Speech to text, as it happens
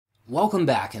Welcome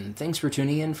back, and thanks for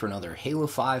tuning in for another Halo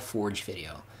 5 Forge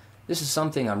video. This is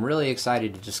something I'm really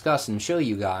excited to discuss and show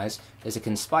you guys, as it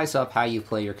can spice up how you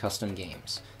play your custom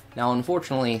games. Now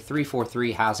unfortunately,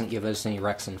 343 hasn't given us any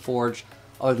REQs in Forge,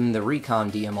 other than the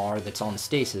Recon DMR that's on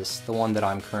Stasis, the one that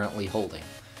I'm currently holding.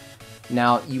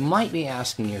 Now, you might be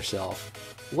asking yourself,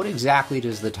 what exactly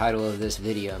does the title of this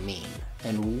video mean?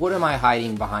 And what am I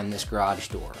hiding behind this garage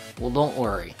door? Well, don't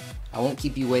worry. I won't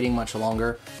keep you waiting much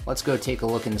longer. Let's go take a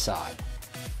look inside.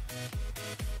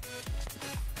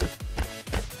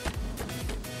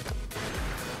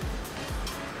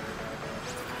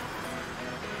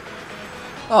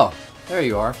 Oh, there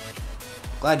you are.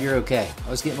 Glad you're okay. I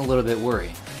was getting a little bit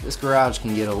worried. This garage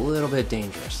can get a little bit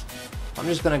dangerous. I'm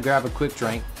just gonna grab a quick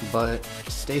drink, but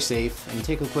stay safe and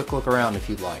take a quick look around if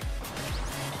you'd like.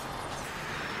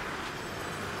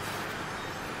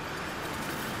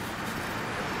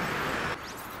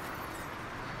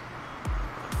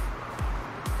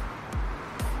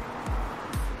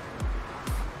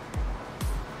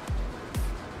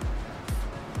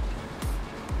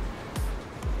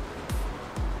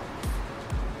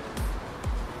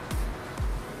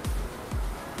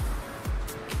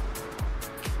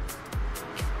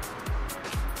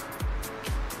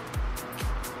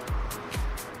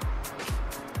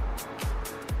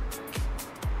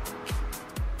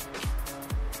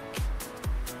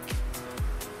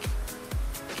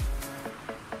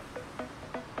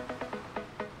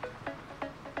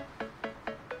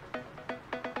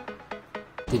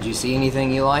 Did you see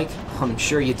anything you like? I'm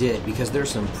sure you did, because there's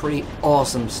some pretty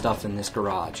awesome stuff in this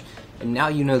garage. And now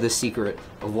you know the secret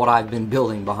of what I've been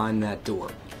building behind that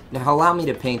door. Now allow me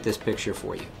to paint this picture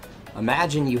for you.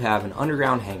 Imagine you have an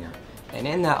underground hangar, and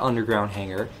in that underground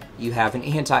hangar you have an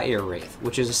anti-air Wraith,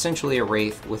 which is essentially a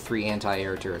Wraith with 3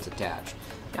 anti-air turrets attached.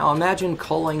 Now imagine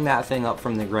culling that thing up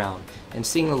from the ground and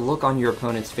seeing the look on your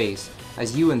opponent's face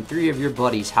as you and 3 of your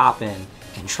buddies hop in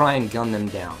and try and gun them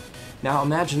down. Now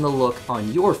imagine the look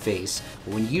on your face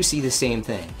when you see the same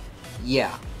thing.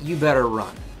 Yeah, you better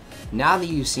run. Now that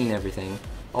you've seen everything,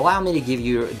 allow me to give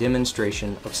you a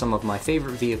demonstration of some of my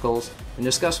favorite vehicles and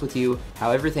discuss with you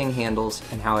how everything handles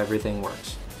and how everything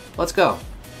works. Let's go.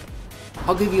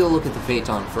 I'll give you a look at the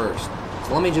Phaeton first,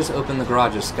 so let me just open the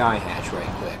garage's sky hatch right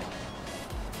quick.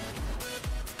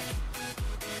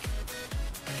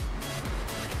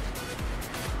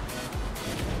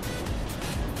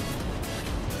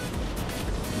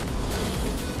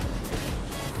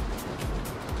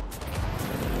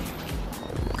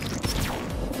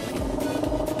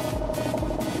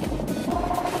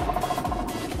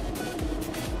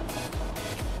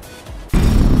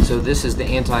 So this is the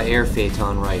anti-air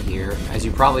Phaeton right here. As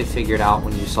you probably figured out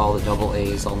when you saw the double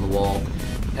A's on the wall,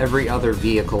 every other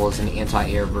vehicle is an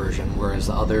anti-air version, whereas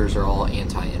the others are all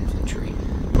anti-infantry.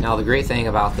 Now the great thing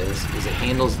about this is it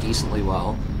handles decently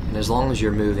well, and as long as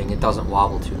you're moving, it doesn't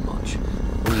wobble too much.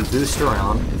 When you boost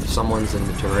around, if someone's in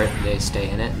the turret, they stay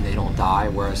in it and they don't die,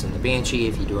 whereas in the Banshee,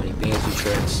 if you do any Banshee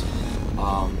tricks,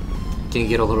 it can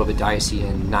get a little bit dicey,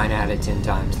 and 9 out of 10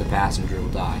 times the passenger will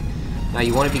die. Now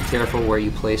you want to be careful where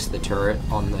you place the turret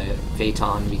on the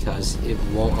Phaeton, because it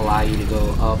won't allow you to go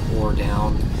up or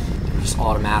down. It'll just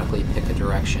automatically pick a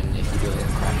direction if you do it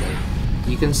correctly.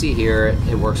 You can see here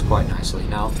it works quite nicely.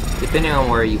 Now, depending on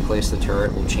where you place the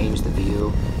turret will change the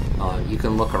view. You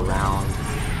can look around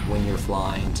when you're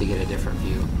flying to get a different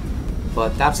view.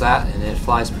 But that's that, and it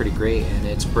flies pretty great and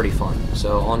it's pretty fun.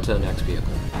 So on to the next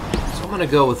vehicle. So I'm going to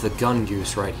go with the Gun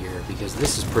Goose right here, because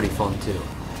this is pretty fun too.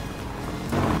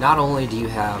 Not only do you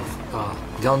have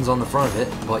guns on the front of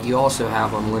it, but you also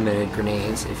have unlimited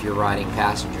grenades if you're riding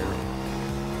passenger.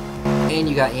 And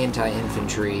you got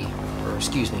anti-infantry, or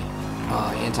excuse me,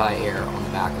 anti-air on the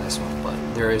back of this one,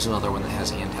 but there is another one that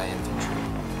has anti-infantry.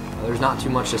 There's not too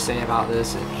much to say about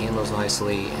this. It handles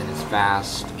nicely, and it's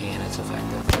fast, and it's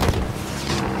effective.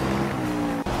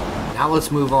 Now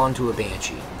let's move on to a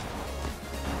Banshee.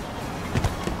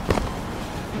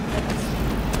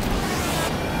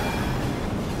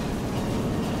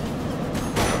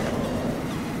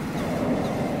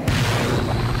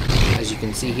 You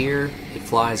can see here, it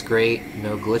flies great,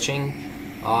 no glitching.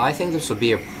 I think this would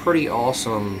be a pretty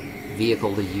awesome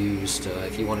vehicle to use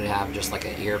if you wanted to have just like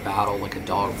an air battle, like a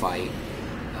dogfight,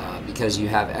 because you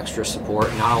have extra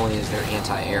support. Not only is there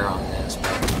anti-air on this,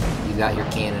 but you got your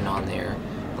cannon on there.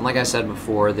 And like I said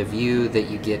before, the view that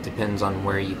you get depends on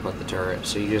where you put the turret,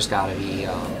 so you just gotta be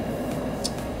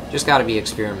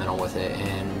experimental with it,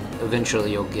 and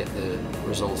eventually you'll get the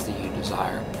results that you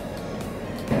desire.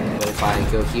 But if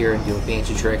I go here and do a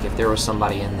Banshee trick, if there was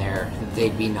somebody in there,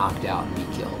 they'd be knocked out and be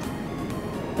killed.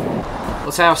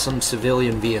 Let's have some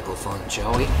civilian vehicle fun,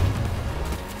 shall we?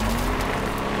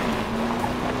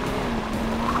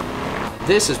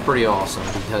 This is pretty awesome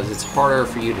because it's harder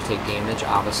for you to take damage,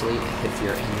 obviously, if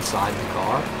you're inside the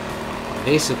car.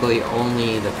 Basically,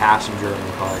 only the passenger in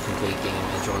the car can take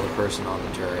damage, or the person on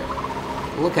the turret.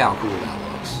 Look how cool that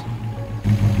looks.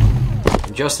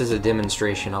 And just as a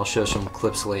demonstration, I'll show some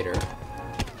clips later.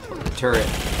 But the turret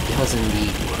does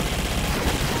indeed work.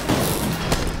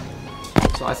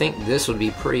 So I think this would be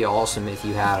pretty awesome if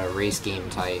you had a race game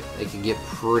type. It could get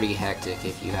pretty hectic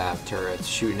if you have turrets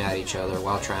shooting at each other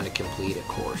while trying to complete a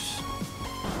course.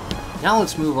 Now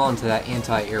let's move on to that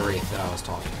anti-air Wraith that I was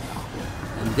talking about.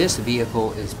 And this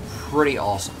vehicle is pretty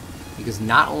awesome because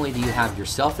not only do you have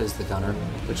yourself as the gunner,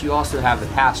 but you also have the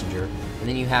passenger, and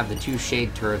then you have the 2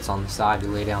 shade turrets on the side to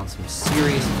lay down some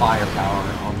serious firepower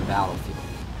on the battlefield.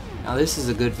 Now this is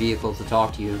a good vehicle to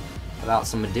talk to you about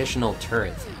some additional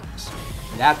turret things.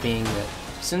 That being that,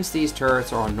 since these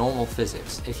turrets are on normal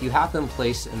physics, if you have them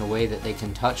placed in a way that they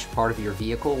can touch part of your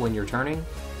vehicle when you're turning,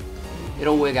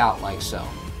 it'll wig out like so.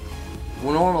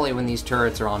 Well, normally when these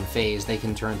turrets are on phase, they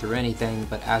can turn through anything,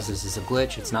 but as this is a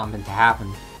glitch, it's not meant to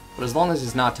happen. But as long as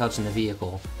it's not touching the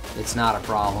vehicle, it's not a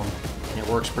problem, and it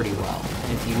works pretty well.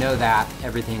 And if you know that,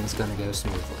 everything's going to go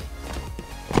smoothly.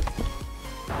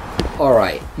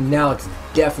 Alright, now it's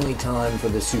definitely time for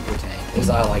the super tank, as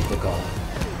I like to call it.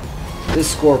 This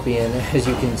Scorpion, as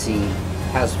you can see,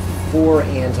 has 4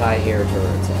 anti-air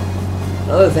turrets in it.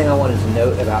 Another thing I wanted to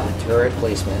note about the turret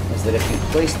placement is that if you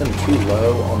place them too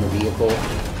low on the vehicle,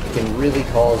 it can really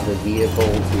cause the vehicle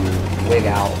to wig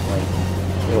out. Like,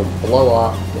 it'll blow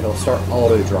up, it'll start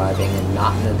auto-driving and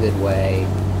not in a good way,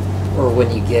 or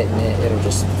when you get in it, it'll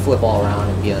just flip all around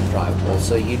and be undrivable.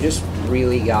 So you just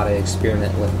really gotta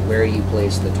experiment with where you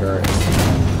place the turrets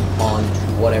on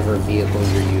whatever vehicle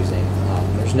you're using.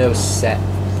 There's no set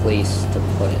place to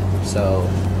put it, so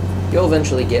you'll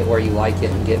eventually get where you like it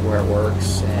and get where it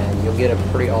works, and you'll get a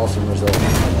pretty awesome result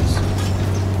from this.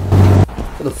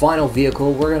 For the final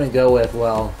vehicle, we're going to go with,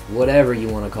 well, whatever you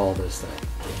want to call this thing.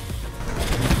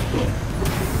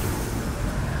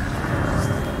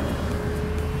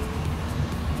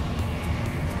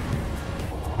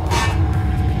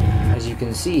 As you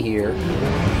can see here,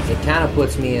 it kind of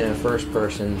puts me in a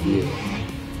first-person view,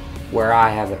 where I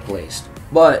have it placed.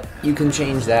 But you can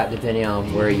change that depending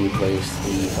on where you place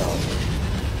the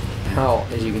element. Now,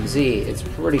 as you can see, it's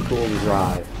pretty cool to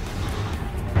drive.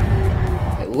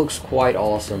 It looks quite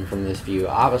awesome from this view.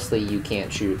 Obviously you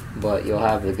can't shoot, but you'll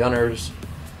have the gunners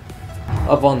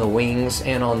up on the wings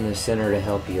and on the center to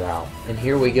help you out. And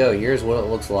here we go. Here's what it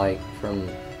looks like from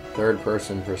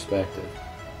third-person perspective.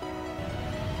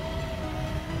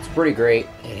 It's pretty great.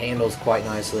 It handles quite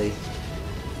nicely.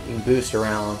 You can boost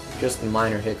around, just a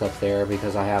minor hiccup there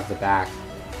because I have the back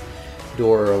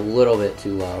door a little bit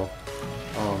too low,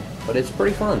 but it's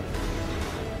pretty fun.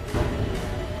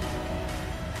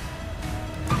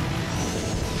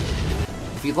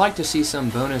 If you'd like to see some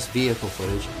bonus vehicle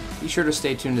footage, be sure to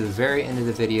stay tuned to the very end of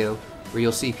the video where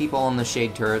you'll see people on the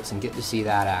shade turrets and get to see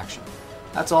that action.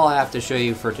 That's all I have to show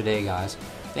you for today, guys.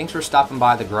 Thanks for stopping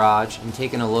by the garage and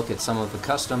taking a look at some of the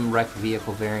custom wrecked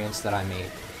vehicle variants that I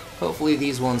made. Hopefully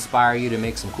these will inspire you to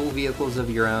make some cool vehicles of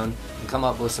your own and come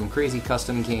up with some crazy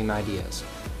custom game ideas.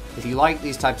 If you like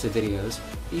these types of videos,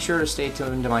 be sure to stay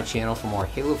tuned to my channel for more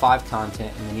Halo 5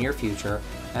 content in the near future,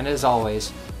 and as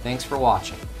always, thanks for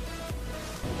watching.